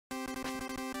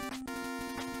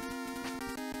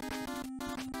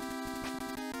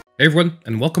Hey everyone,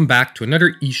 and welcome back to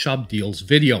another eShop Deals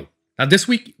video. Now this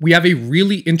week, we have a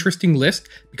really interesting list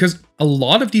because a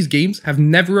lot of these games have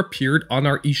never appeared on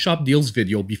our eShop Deals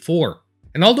video before.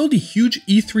 And although the huge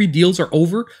E3 deals are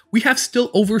over, we have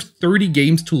still over 30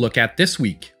 games to look at this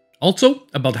week. Also,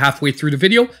 about halfway through the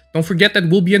video, don't forget that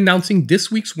we'll be announcing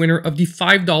this week's winner of the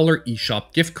 $5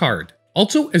 eShop gift card.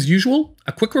 Also, as usual,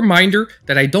 a quick reminder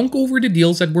that I don't go over the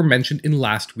deals that were mentioned in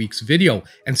last week's video.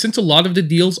 And since a lot of the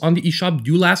deals on the eShop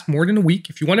do last more than a week,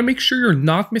 if you want to make sure you're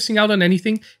not missing out on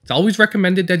anything, it's always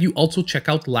recommended that you also check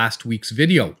out last week's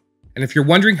video. And if you're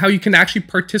wondering how you can actually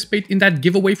participate in that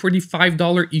giveaway for the $5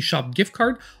 eShop gift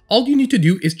card, all you need to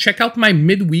do is check out my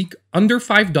midweek under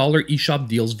 $5 eShop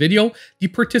deals video. The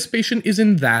participation is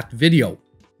in that video.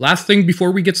 Last thing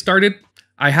before we get started,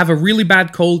 I have a really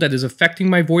bad cold that is affecting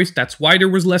my voice. That's why there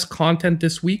was less content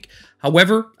this week.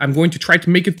 However, I'm going to try to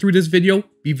make it through this video,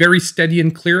 be very steady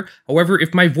and clear. However,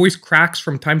 if my voice cracks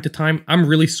from time to time, I'm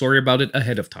really sorry about it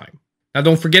ahead of time. Now,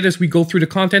 don't forget as we go through the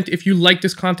content, if you like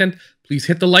this content, please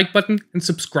hit the like button and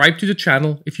subscribe to the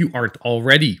channel if you aren't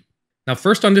already. Now,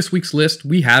 first on this week's list,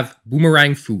 we have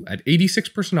Boomerang Fu at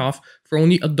 86% off for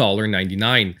only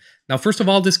 $1.99. Now, first of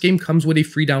all, this game comes with a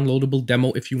free downloadable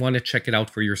demo if you want to check it out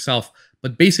for yourself.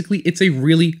 But basically, it's a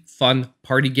really fun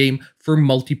party game for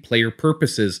multiplayer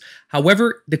purposes.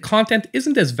 However, the content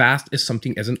isn't as vast as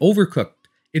something as an Overcooked.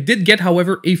 It did get,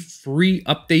 however, a free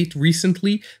update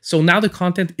recently, so now the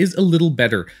content is a little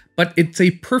better. But it's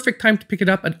a perfect time to pick it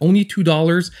up at only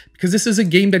 $2 because this is a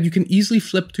game that you can easily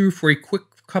flip through for a quick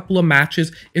couple of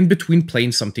matches in between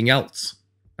playing something else.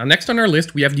 Now next on our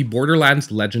list, we have the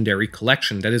Borderlands Legendary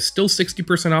Collection that is still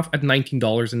 60% off at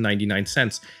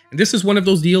 $19.99. And this is one of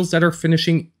those deals that are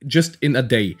finishing just in a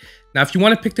day. Now, if you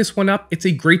want to pick this one up, it's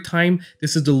a great time.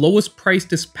 This is the lowest price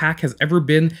this pack has ever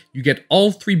been. You get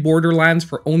all 3 Borderlands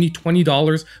for only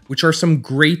 $20, which are some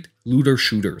great looter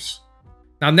shooters.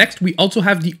 Now next, we also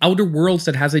have the Outer Worlds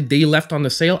that has a day left on the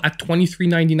sale at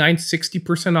 $23.99,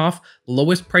 60% off,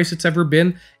 lowest price it's ever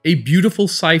been. A beautiful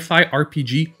sci-fi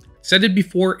RPG. Said it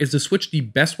before, is the Switch the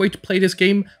best way to play this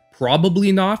game?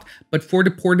 Probably not, but for the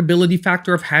portability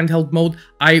factor of handheld mode,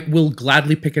 I will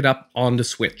gladly pick it up on the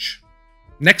Switch.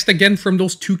 Next, again, from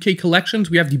those 2K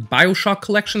collections, we have the BioShock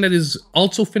collection that is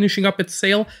also finishing up its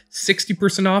sale,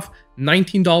 60% off,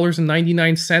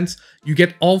 $19.99. You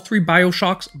get all 3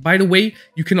 BioShocks. By the way,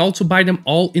 you can also buy them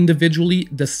all individually.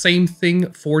 The same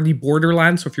thing for the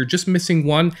Borderlands. So if you're just missing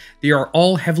one, they are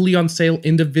all heavily on sale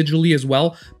individually as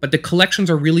well. But the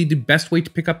collections are really the best way to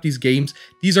pick up these games.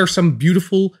 These are some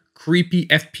beautiful, creepy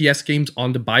FPS games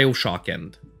on the BioShock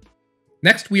end.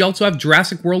 Next, we also have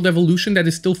Jurassic World Evolution that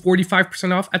is still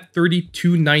 45% off at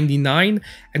 $32.99.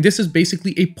 And this is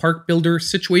basically a park builder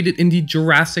situated in the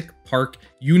Jurassic Park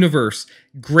universe.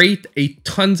 Great,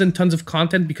 tons and tons of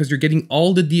content because you're getting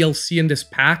all the DLC in this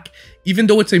pack. Even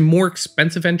though it's a more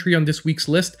expensive entry on this week's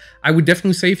list, I would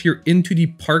definitely say if you're into the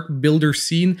park builder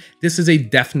scene, this is a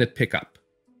definite pickup.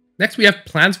 Next, we have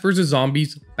Plants vs.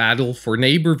 Zombies Battle for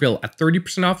Neighborville at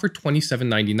 30% off for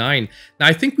 $27.99. Now,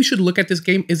 I think we should look at this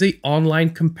game as an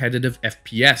online competitive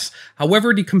FPS.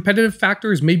 However, the competitive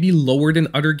factor is maybe lower than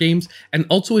other games, and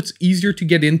also it's easier to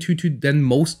get into than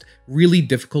most really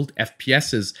difficult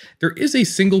FPSs. There is a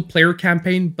single player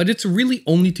campaign, but it's really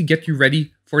only to get you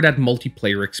ready for that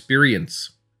multiplayer experience.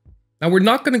 Now, we're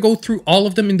not going to go through all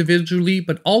of them individually,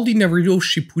 but all the Naruto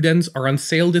Shippudens are on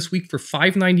sale this week for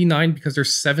 $5.99 because they're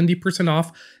 70%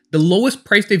 off, the lowest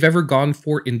price they've ever gone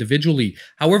for individually.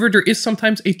 However, there is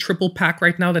sometimes a triple pack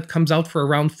right now that comes out for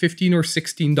around $15 or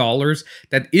 $16.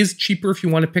 That is cheaper if you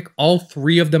want to pick all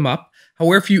 3 of them up.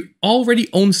 However, if you already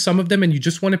own some of them and you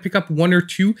just want to pick up 1 or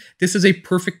 2, this is a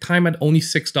perfect time at only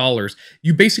 $6.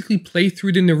 You basically play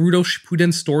through the Naruto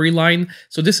Shippuden storyline,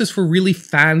 so this is for really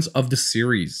fans of the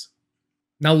series.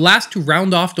 Now, last to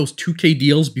round off those 2K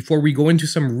deals before we go into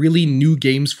some really new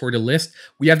games for the list,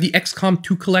 we have the XCOM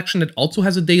 2 collection that also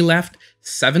has a day left,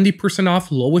 70%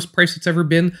 off, lowest price it's ever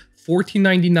been,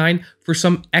 $14.99 for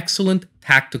some excellent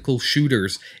tactical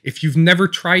shooters. If you've never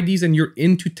tried these and you're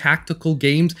into tactical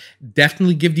games,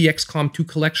 definitely give the XCOM 2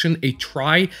 collection a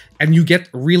try, and you get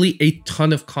really a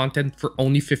ton of content for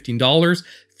only $15.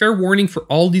 Fair warning for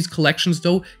all these collections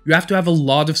though, you have to have a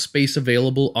lot of space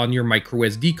available on your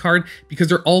microSD card because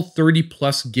they're all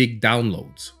 30+ gig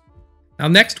downloads. Now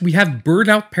next, we have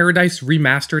Burnout Paradise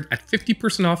Remastered at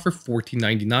 50% off for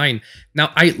 $14.99.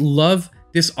 Now, I love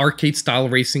this arcade style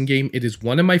racing game. It is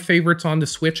one of my favorites on the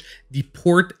Switch. The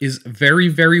port is very,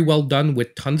 very well done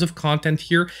with tons of content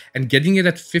here, and getting it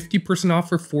at 50% off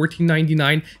for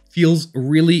 $14.99 feels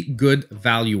really good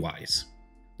value-wise.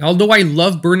 Although I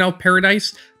love Burnout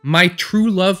Paradise, my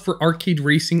true love for arcade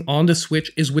racing on the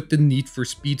Switch is with the Need for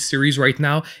Speed series right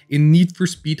now in Need for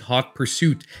Speed Hot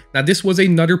Pursuit. Now this was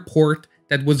another port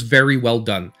that was very well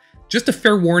done. Just a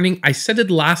fair warning, I said it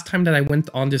last time that I went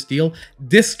on this deal.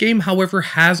 This game, however,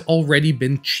 has already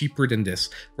been cheaper than this.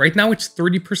 Right now, it's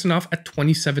 30% off at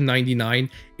 $27.99.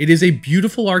 It is a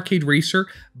beautiful arcade racer,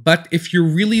 but if you're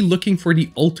really looking for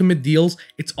the ultimate deals,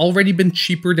 it's already been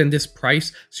cheaper than this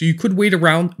price, so you could wait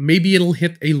around. Maybe it'll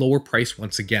hit a lower price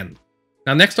once again.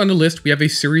 Now next on the list, we have a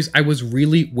series I was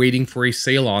really waiting for a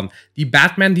sale on. The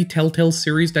Batman the Telltale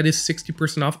series that is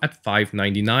 60% off at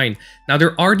 $5.99. Now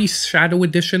there are the Shadow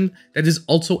Edition that is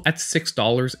also at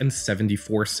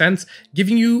 $6.74,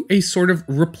 giving you a sort of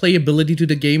replayability to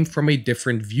the game from a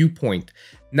different viewpoint.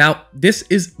 Now, this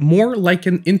is more like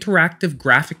an interactive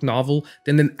graphic novel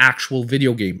than an actual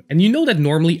video game. And you know that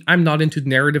normally I'm not into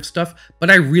narrative stuff, but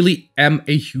I really am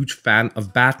a huge fan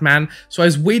of Batman. So I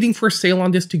was waiting for a sale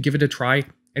on this to give it a try.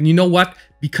 And you know what?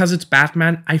 Because it's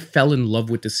Batman, I fell in love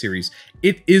with the series.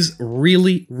 It is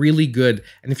really, really good.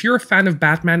 And if you're a fan of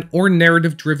Batman or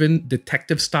narrative-driven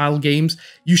detective-style games,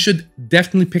 you should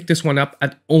definitely pick this one up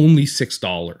at only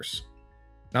 $6.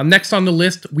 Now next on the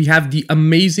list, we have the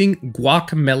amazing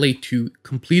Guacamelee 2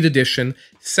 Complete Edition,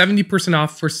 70%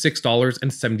 off for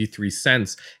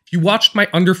 $6.73. If you watched my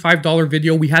under $5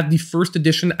 video, we had the first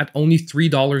edition at only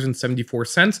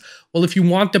 $3.74. Well, if you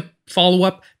want the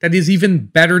follow-up that is even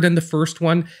better than the first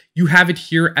one, you have it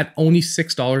here at only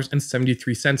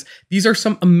 $6.73. These are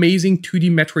some amazing 2D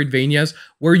Metroidvanias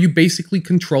where you basically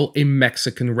control a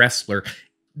Mexican wrestler.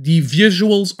 The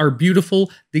visuals are beautiful,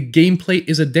 the gameplay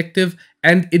is addictive,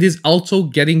 and it is also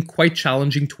getting quite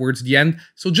challenging towards the end,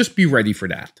 so just be ready for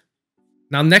that.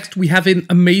 Now next, we have an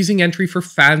amazing entry for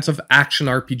fans of action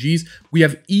RPGs. We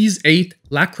have Ys 8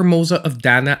 Lacrimosa of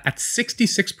Dana at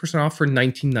 66% off for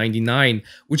 $19.99,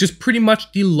 which is pretty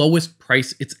much the lowest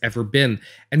price it's ever been.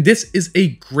 And this is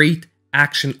a great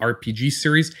action RPG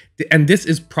series, and this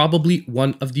is probably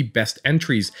one of the best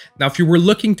entries. Now, if you were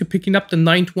looking to picking up the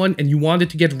 9th one and you wanted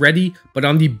to get ready, but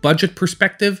on the budget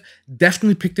perspective,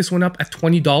 definitely pick this one up at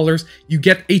 $20. You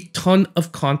get a ton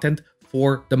of content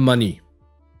for the money.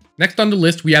 Next on the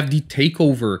list, we have the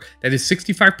Takeover that is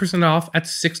 65% off at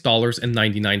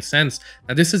 $6.99.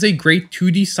 Now this is a great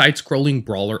 2D side-scrolling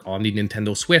brawler on the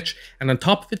Nintendo Switch, and on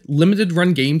top of it, Limited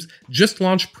Run Games just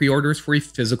launched pre-orders for a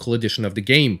physical edition of the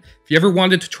game. If you ever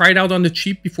wanted to try it out on the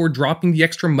cheap before dropping the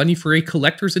extra money for a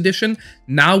collector's edition,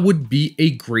 now would be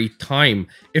a great time.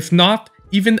 If not,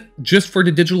 even just for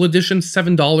the digital edition,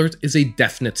 $7 is a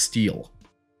definite steal.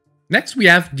 Next, we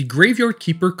have the Graveyard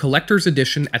Keeper Collector's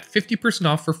Edition at 50%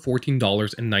 off for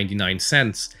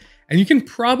 $14.99. And you can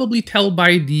probably tell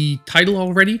by the title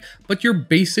already, but you're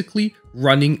basically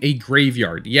running a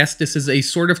graveyard. Yes, this is a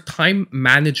sort of time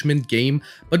management game,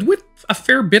 but with a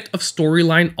fair bit of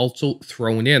storyline also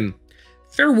thrown in.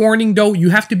 Fair warning though, you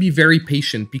have to be very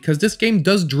patient because this game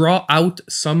does draw out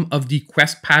some of the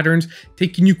quest patterns,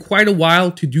 taking you quite a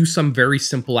while to do some very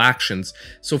simple actions.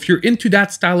 So if you're into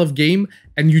that style of game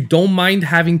and you don't mind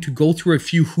having to go through a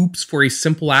few hoops for a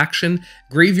simple action,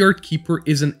 Graveyard Keeper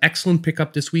is an excellent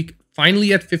pickup this week,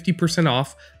 finally at 50%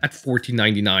 off at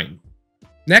 $14.99.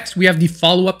 Next, we have the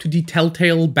follow-up to the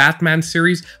Telltale Batman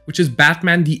series, which is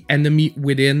Batman the Enemy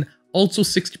Within, also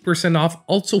 60% off,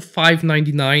 also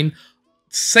 $5.99.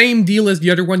 Same deal as the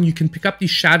other one, you can pick up the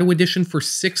Shadow Edition for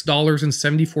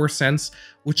 $6.74,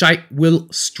 which I will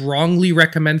strongly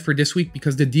recommend for this week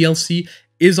because the DLC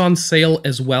is on sale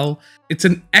as well. It's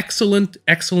an excellent,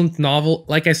 excellent novel.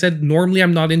 Like I said, normally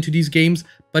I'm not into these games,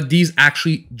 but these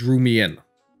actually drew me in.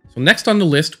 So next on the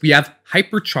list, we have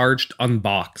Hypercharged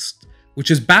Unboxed, which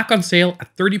is back on sale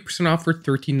at 30% off for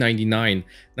 $13.99.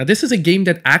 Now this is a game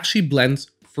that actually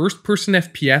blends first-person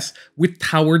FPS with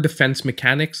tower defense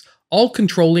mechanics, all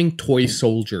controlling toy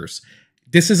soldiers.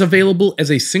 This is available as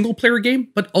a single-player game,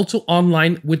 but also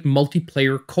online with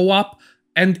multiplayer co-op,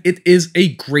 and it is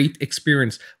a great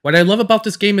experience. What I love about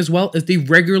this game as well is they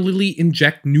regularly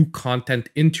inject new content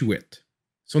into it.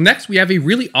 So next, we have a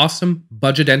really awesome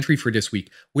budget entry for this week,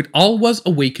 with All Was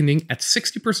Awakening at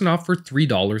 60% off for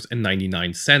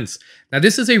 $3.99. Now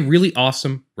this is a really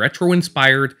awesome,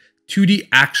 retro-inspired, 2D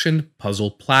action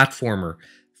puzzle platformer.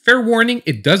 Fair warning,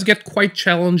 it does get quite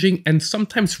challenging and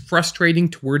sometimes frustrating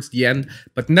towards the end,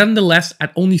 but nonetheless,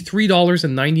 at only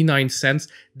 $3.99,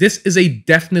 this is a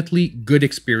definitely good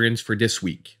experience for this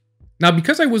week. Now,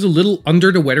 because I was a little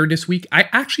under the weather this week, I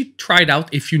actually tried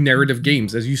out a few narrative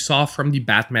games, as you saw from the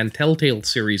Batman Telltale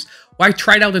series. Well, I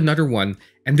tried out another one,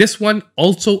 and this one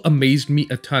also amazed me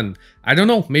a ton. I don't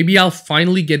know, maybe I'll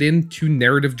finally get into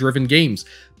narrative-driven games.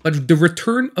 but the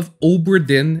return of Obra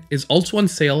Dinn is also on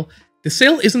sale. The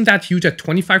sale isn't that huge at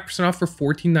 25% off for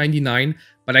 $14.99,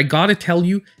 but I gotta tell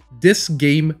you, this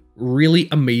game really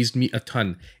amazed me a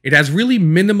ton. It has really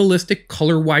minimalistic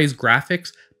color-wise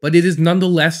graphics, but it is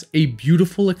nonetheless a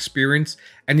beautiful experience,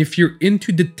 and if you're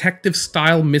into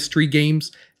detective-style mystery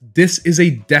games, this is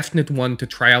a definite one to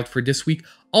try out for this week,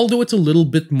 although it's a little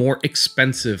bit more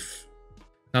expensive.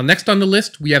 Now next on the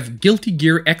list, we have Guilty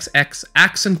Gear XX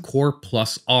Accent Core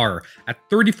Plus R at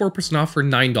 34% off for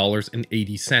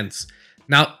 $9.80.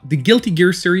 Now, the Guilty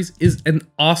Gear series is an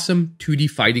awesome 2D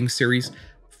fighting series.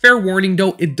 Fair warning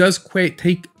though, it does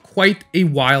take quite a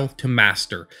while to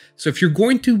master. So if you're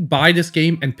going to buy this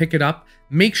game and pick it up,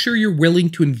 make sure you're willing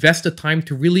to invest the time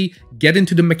to really get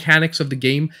into the mechanics of the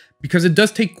game, because it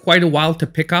does take quite a while to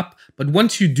pick up, but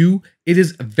once you do, it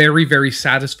is very, very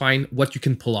satisfying what you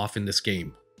can pull off in this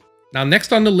game. Now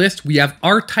next on the list, we have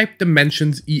R-Type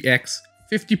Dimensions EX,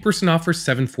 50% off for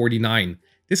 $7.49.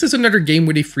 This is another game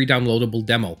with a free downloadable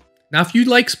demo. Now if you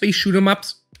like space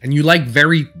shoot-'em-ups, and you like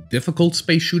very difficult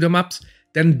space shoot-'em-ups,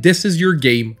 then this is your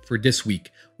game for this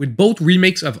week, with both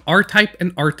remakes of R-Type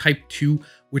and R-Type 2,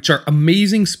 which are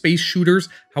amazing space shooters.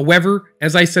 However,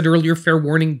 as I said earlier, fair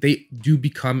warning, they do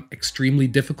become extremely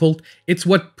difficult. It's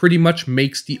what pretty much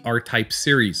makes the R-Type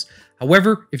series.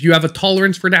 However, if you have a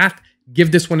tolerance for that,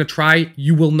 give this one a try.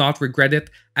 You will not regret it.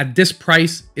 At this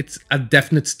price, it's a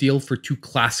definite steal for two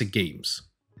classic games.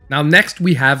 Now next,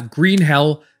 we have Green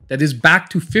Hell, that is back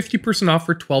to 50% off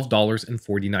for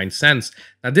 $12.49.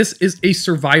 Now this is a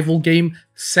survival game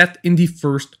set in the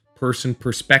first-person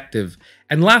perspective.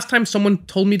 And last time someone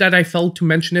told me that I failed to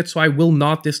mention it, so I will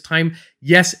not this time.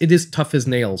 Yes, it is tough as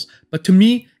nails. But to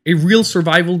me, a real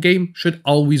survival game should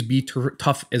always be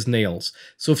tough as nails.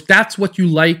 So if that's what you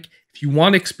like, if you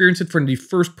want to experience it from the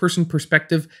first-person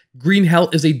perspective, Green Hell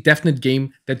is a definite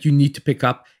game that you need to pick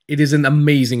up. It is an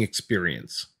amazing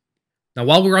experience. Now,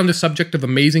 while we're on the subject of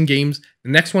amazing games,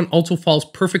 the next one also falls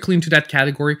perfectly into that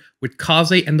category with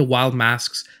Kaze and the Wild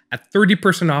Masks at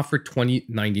 30% off for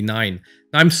 $20.99.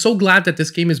 Now, I'm so glad that this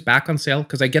game is back on sale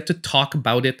because I get to talk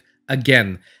about it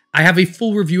again. I have a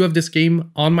full review of this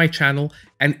game on my channel,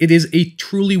 and it is a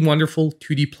truly wonderful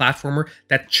 2D platformer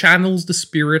that channels the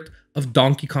spirit of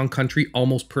Donkey Kong Country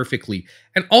almost perfectly,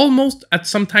 and almost at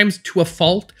sometimes to a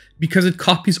fault, because it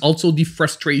copies also the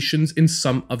frustrations in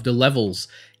some of the levels.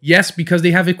 Yes, because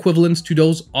they have equivalents to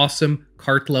those awesome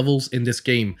kart levels in this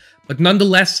game, but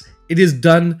nonetheless, it is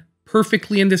done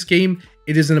perfectly in this game.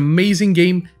 It is an amazing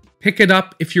game. Pick it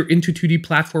up if you're into 2D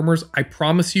platformers. I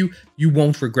promise you, you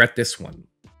won't regret this one.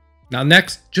 Now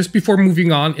next, just before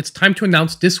moving on, it's time to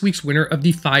announce this week's winner of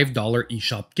the $5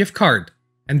 eShop gift card.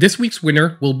 And this week's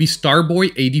winner will be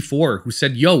Starboy84, who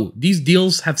said, "Yo, these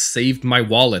deals have saved my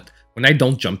wallet when I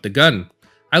don't jump the gun.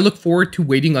 I look forward to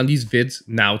waiting on these vids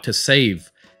now to save."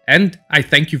 And I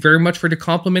thank you very much for the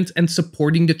compliments and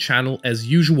supporting the channel as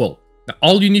usual. Now,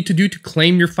 all you need to do to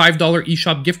claim your $5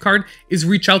 eShop gift card is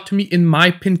reach out to me in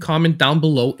my pinned comment down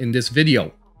below in this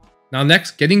video. Now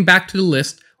next, getting back to the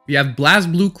list, we have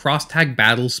BlazBlue Cross Tag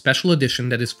Battles Special Edition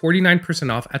that is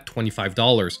 49% off at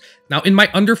 $25. Now, in my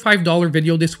under $5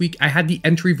 video this week, I had the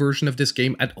entry version of this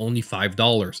game at only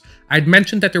 $5. I had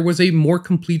mentioned that there was a more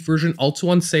complete version also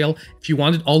on sale if you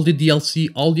wanted all the DLC,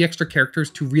 all the extra characters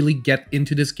to really get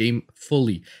into this game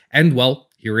fully. And well,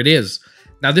 here it is.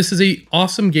 Now, this is an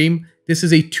awesome game. This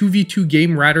is a 2v2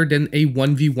 game rather than a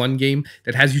 1v1 game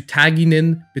that has you tagging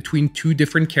in between two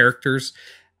different characters.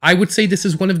 I would say this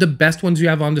is one of the best ones you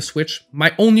have on the Switch.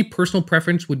 My only personal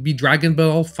preference would be Dragon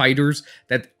Ball FighterZ,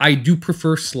 that I do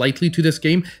prefer slightly to this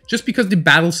game, just because the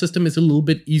battle system is a little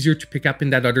bit easier to pick up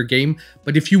in that other game.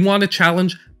 But if you want a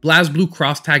challenge, BlazBlue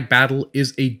Cross Tag Battle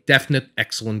is a definite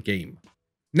excellent game.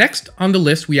 Next on the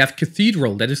list, we have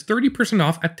Cathedral that is 30%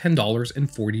 off at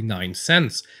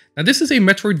 $10.49. Now this is a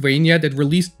Metroidvania that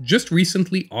released just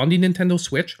recently on the Nintendo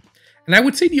Switch. And I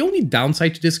would say the only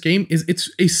downside to this game is it's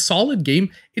a solid game.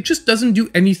 It just doesn't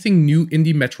do anything new in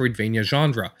the Metroidvania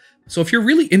genre. So if you're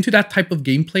really into that type of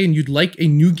gameplay and you'd like a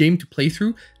new game to play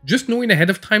through, just knowing ahead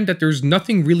of time that there's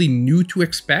nothing really new to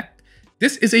expect,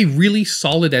 this is a really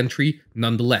solid entry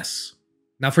nonetheless.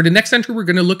 Now for the next entry, we're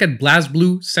going to look at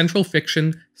BlazBlue Central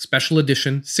Fiction Special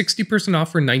Edition, 60%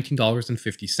 off for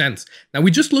 $19.50. Now we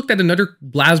just looked at another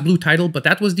BlazBlue title, but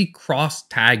that was the Cross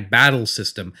Tag Battle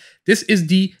system. This is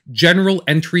the general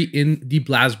entry in the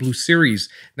BlazBlue series.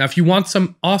 Now if you want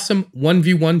some awesome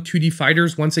 1v1 2D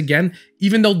fighters, once again,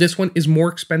 even though this one is more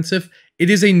expensive, it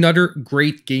is another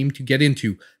great game to get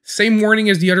into. Same warning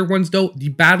as the other ones though, the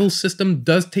battle system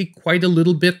does take quite a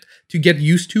little bit to get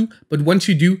used to, but once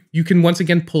you do, you can once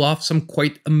again pull off some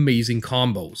quite amazing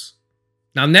combos.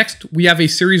 Now next, we have a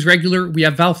series regular. We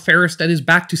have Valfaris that is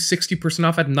back to 60%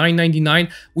 off at $9.99,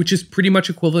 which is pretty much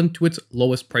equivalent to its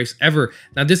lowest price ever.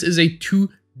 Now this is a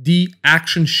 2D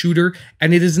action shooter,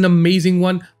 and it is an amazing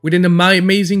one with an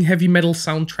amazing heavy metal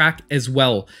soundtrack as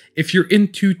well. If you're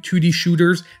into 2D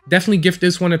shooters, definitely give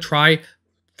this one a try.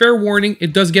 Fair warning,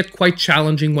 it does get quite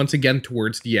challenging once again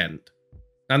towards the end.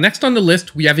 Now next on the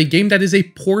list, we have a game that is a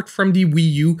port from the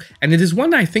Wii U, and it is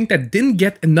one I think that didn't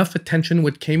get enough attention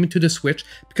when it came into the Switch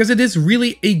because it is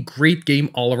really a great game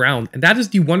all around, and that is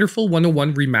the Wonderful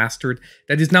 101 Remastered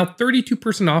that is now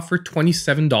 32% off for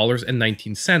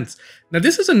 $27.19. Now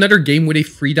this is another game with a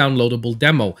free downloadable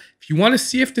demo. If you want to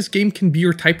see if this game can be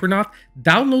your type or not,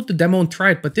 download the demo and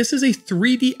try it, but this is a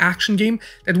 3D action game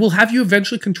that will have you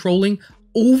eventually controlling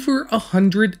over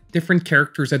 100 different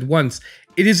characters at once.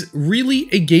 It is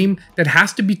really a game that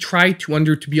has to be tried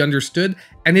to be understood,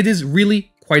 and it is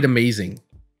really quite amazing.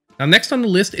 Now next on the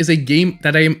list is a game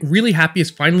that I am really happy is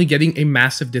finally getting a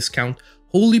massive discount.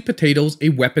 Holy Potatoes, a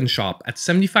weapon shop at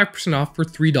 75% off for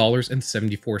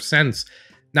 $3.74.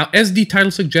 Now as the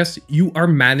title suggests, you are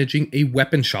managing a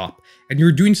weapon shop, and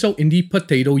you're doing so in the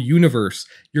potato universe.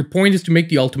 Your point is to make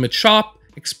the ultimate shop,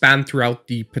 expand throughout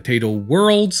the potato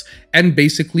worlds, and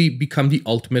basically become the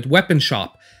ultimate weapon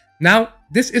shop. Now,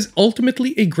 this is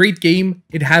ultimately a great game.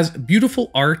 It has beautiful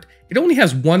art. It only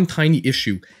has one tiny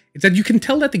issue. It's that you can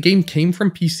tell that the game came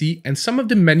from PC and some of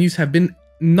the menus have been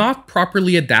not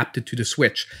properly adapted to the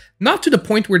Switch. Not to the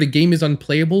point where the game is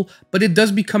unplayable, but it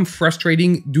does become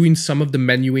frustrating doing some of the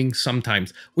menuing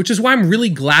sometimes, which is why I'm really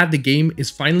glad the game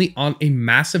is finally on a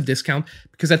massive discount,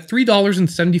 because at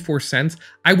 $3.74,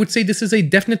 I would say this is a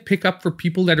definite pickup for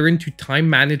people that are into time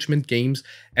management games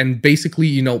and basically,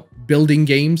 you know, building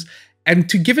games, and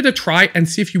to give it a try and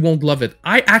see if you won't love it.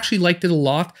 I actually liked it a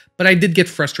lot, but I did get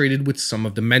frustrated with some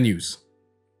of the menus.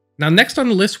 Now next on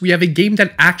the list, we have a game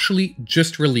that actually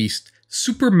just released,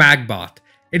 Super Magbot.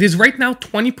 It is right now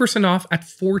 20% off at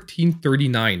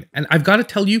 $14.39, and I've got to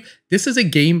tell you, this is a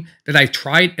game that I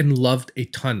tried and loved a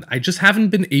ton. I just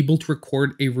haven't been able to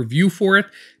record a review for it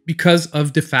because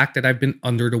of the fact that I've been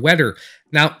under the weather.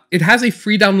 Now, it has a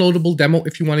free downloadable demo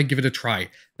if you want to give it a try.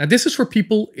 Now, this is for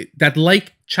people that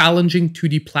like challenging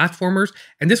 2D platformers,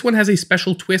 and this one has a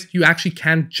special twist. You actually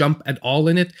can't jump at all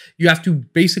in it. You have to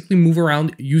basically move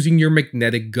around using your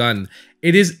magnetic gun.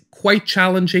 It is quite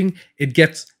challenging. It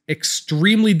gets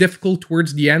extremely difficult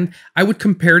towards the end. I would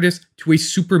compare this to a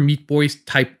Super Meat Boy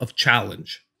type of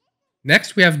challenge.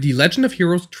 Next, we have The Legend of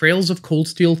Heroes Trails of Cold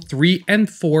Steel 3 and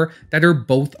 4 that are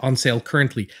both on sale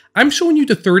currently. I'm showing you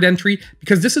the third entry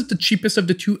because this is the cheapest of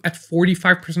the two at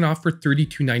 45% off for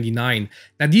 $32.99.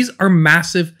 Now, these are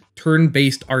massive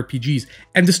turn-based RPGs,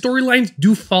 and the storylines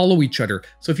do follow each other.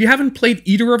 So if you haven't played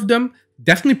either of them,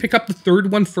 definitely pick up the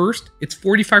third one first. It's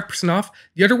 45% off.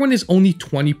 The other one is only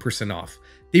 20% off.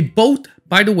 They both,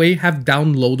 by the way, have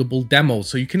downloadable demos,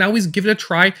 so you can always give it a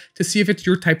try to see if it's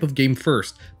your type of game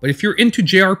first. But if you're into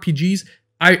JRPGs,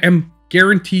 I am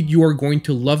guaranteed you are going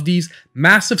to love these.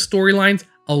 Massive storylines,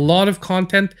 a lot of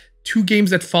content, two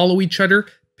games that follow each other.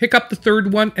 Pick up the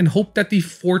third one and hope that the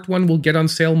fourth one will get on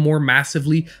sale more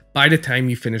massively by the time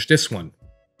you finish this one.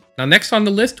 Now next on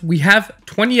the list, we have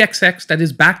 20XX that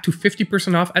is back to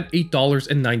 50% off at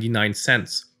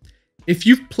 $8.99. If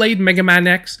you've played Mega Man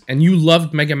X and you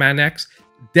loved Mega Man X,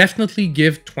 definitely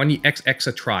give 20XX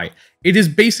a try. It is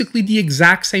basically the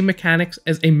exact same mechanics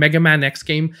as a Mega Man X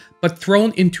game, but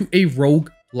thrown into a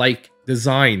rogue-like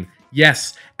design.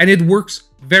 Yes, and it works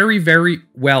very, very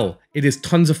well. It is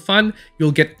tons of fun.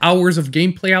 You'll get hours of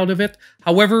gameplay out of it.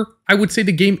 However, I would say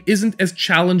the game isn't as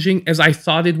challenging as I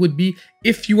thought it would be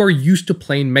if you are used to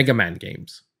playing Mega Man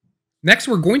games. Next,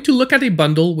 we're going to look at a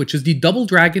bundle, which is the Double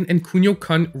Dragon and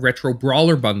Kunio-kun Retro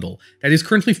Brawler bundle that is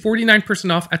currently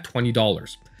 49% off at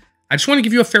 $20. I just want to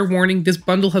give you a fair warning, this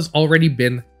bundle has already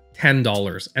been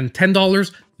 $10, and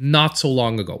 $10 not so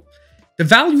long ago. The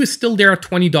value is still there at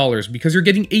 $20 because you're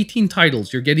getting 18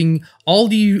 titles. You're getting all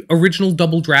the original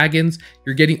Double Dragons,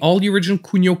 you're getting all the original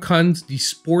Kunio-kuns, the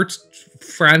sports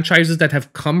franchises that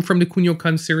have come from the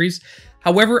Kunio-kun series.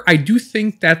 However, I do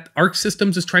think that Arc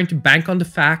Systems is trying to bank on the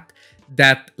fact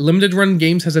that Limited Run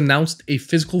Games has announced a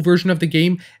physical version of the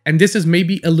game, and this is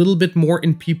maybe a little bit more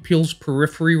in people's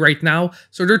periphery right now,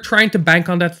 so they're trying to bank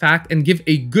on that fact and give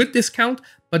a good discount,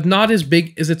 but not as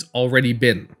big as it's already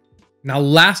been. Now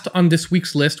last on this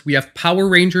week's list, we have Power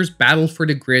Rangers Battle for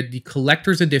the Grid, the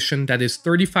Collector's Edition that is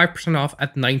 35% off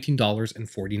at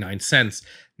 $19.49.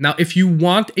 Now if you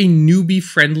want a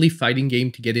newbie-friendly fighting game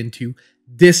to get into,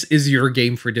 this is your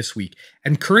game for this week.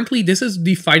 And currently, this is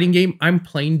the fighting game I'm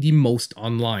playing the most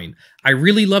online. I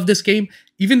really love this game.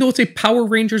 Even though it's a Power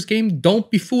Rangers game, don't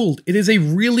be fooled. It is a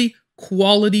really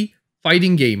quality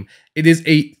fighting game. It is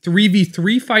a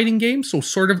 3v3 fighting game, so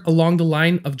sort of along the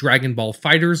line of Dragon Ball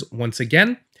FighterZ once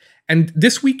again. And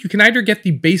this week, you can either get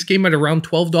the base game at around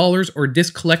 $12 or this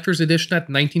collector's edition at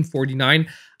 $19.49.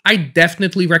 I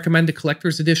definitely recommend the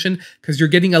collector's edition because you're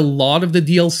getting a lot of the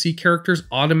DLC characters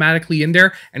automatically in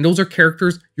there, and those are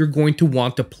characters you're going to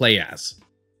want to play as.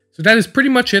 So that is pretty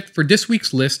much it for this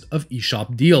week's list of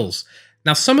eShop deals.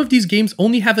 Now, some of these games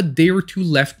only have a day or two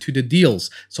left to the deals,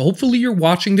 so hopefully you're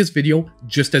watching this video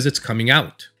just as it's coming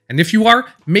out. And if you are,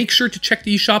 make sure to check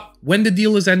the eShop when the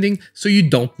deal is ending so you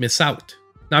don't miss out.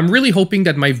 Now, I'm really hoping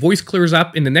that my voice clears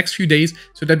up in the next few days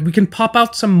so that we can pop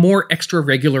out some more extra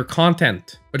regular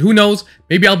content. But who knows,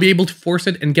 maybe I'll be able to force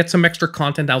it and get some extra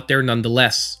content out there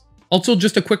nonetheless. Also,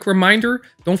 just a quick reminder,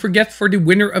 don't forget for the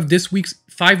winner of this week's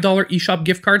 $5 eShop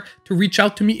gift card to reach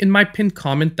out to me in my pinned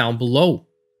comment down below.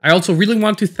 I also really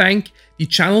want to thank the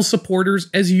channel supporters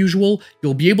as usual.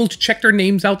 You'll be able to check their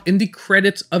names out in the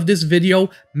credits of this video.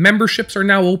 Memberships are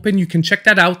now open. You can check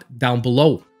that out down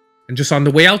below. And just on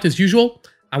the way out as usual,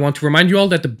 I want to remind you all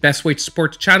that the best way to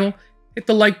support the channel, hit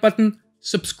the like button,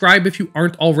 subscribe if you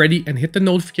aren't already, and hit the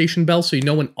notification bell so you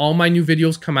know when all my new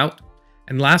videos come out.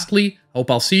 And lastly, I hope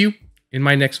I'll see you in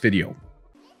my next video.